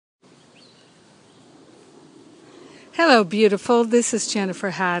Hello, beautiful. This is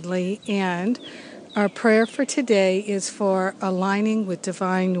Jennifer Hadley, and our prayer for today is for aligning with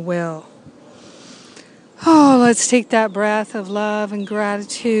divine will. Oh, let's take that breath of love and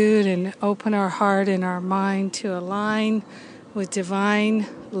gratitude and open our heart and our mind to align with divine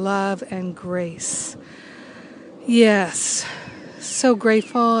love and grace. Yes, so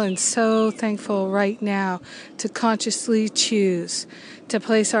grateful and so thankful right now to consciously choose to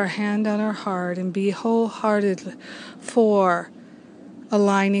place our hand on our heart and be wholehearted for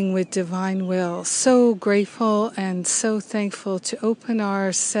aligning with divine will. So grateful and so thankful to open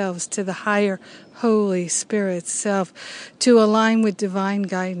ourselves to the higher Holy Spirit self, to align with divine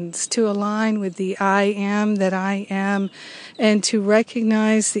guidance, to align with the I am that I am, and to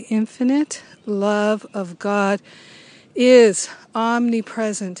recognize the infinite love of God is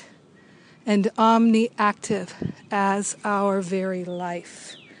omnipresent and omniactive as our very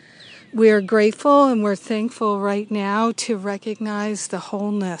life. We are grateful and we're thankful right now to recognize the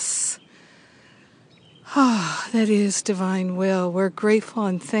wholeness that is divine will. We're grateful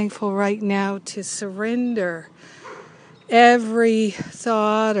and thankful right now to surrender every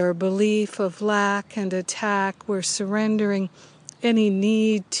thought or belief of lack and attack. We're surrendering any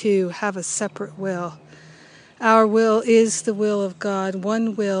need to have a separate will. Our will is the will of God,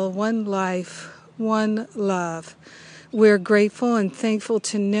 one will, one life, one love. We're grateful and thankful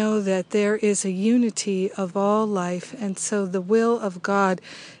to know that there is a unity of all life, and so the will of God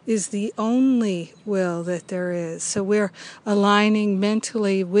is the only will that there is. So we're aligning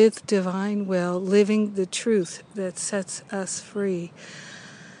mentally with divine will, living the truth that sets us free.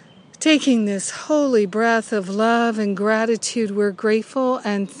 Taking this holy breath of love and gratitude, we're grateful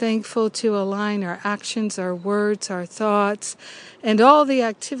and thankful to align our actions, our words, our thoughts, and all the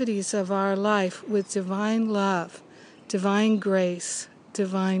activities of our life with divine love, divine grace,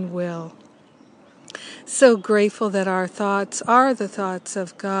 divine will. So grateful that our thoughts are the thoughts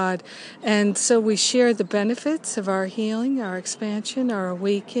of God, and so we share the benefits of our healing, our expansion, our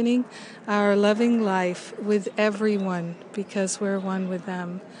awakening, our loving life with everyone because we're one with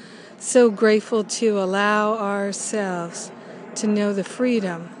them. So grateful to allow ourselves to know the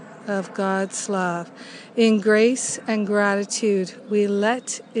freedom of God's love. In grace and gratitude, we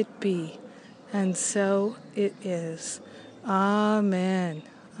let it be, and so it is. Amen.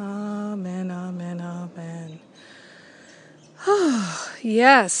 Amen, amen, amen. Oh,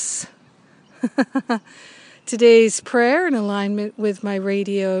 yes. Today's prayer in alignment with my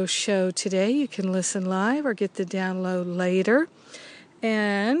radio show today. You can listen live or get the download later.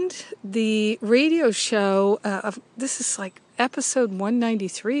 And the radio show, this is like episode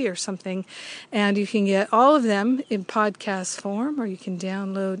 193 or something, and you can get all of them in podcast form, or you can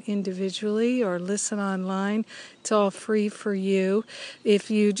download individually or listen online. It's all free for you. If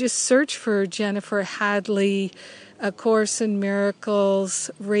you just search for Jennifer Hadley, A Course in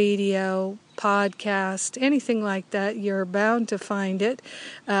Miracles, radio, podcast, anything like that, you're bound to find it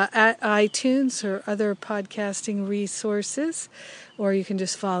at iTunes or other podcasting resources, or you can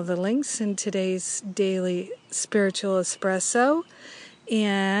just follow the links in today's daily spiritual espresso.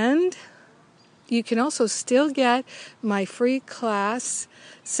 And you can also still get my free class,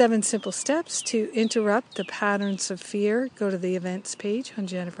 7 Simple Steps to Interrupt the Patterns of Fear. Go to the events page on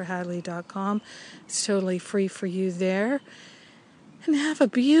jenniferhadley.com. It's totally free for you there. And have a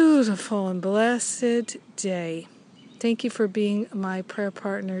beautiful and blessed day. Thank you for being my prayer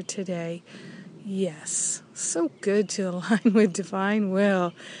partner today. Yes, so good to align with divine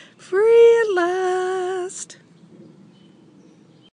will. Free at last.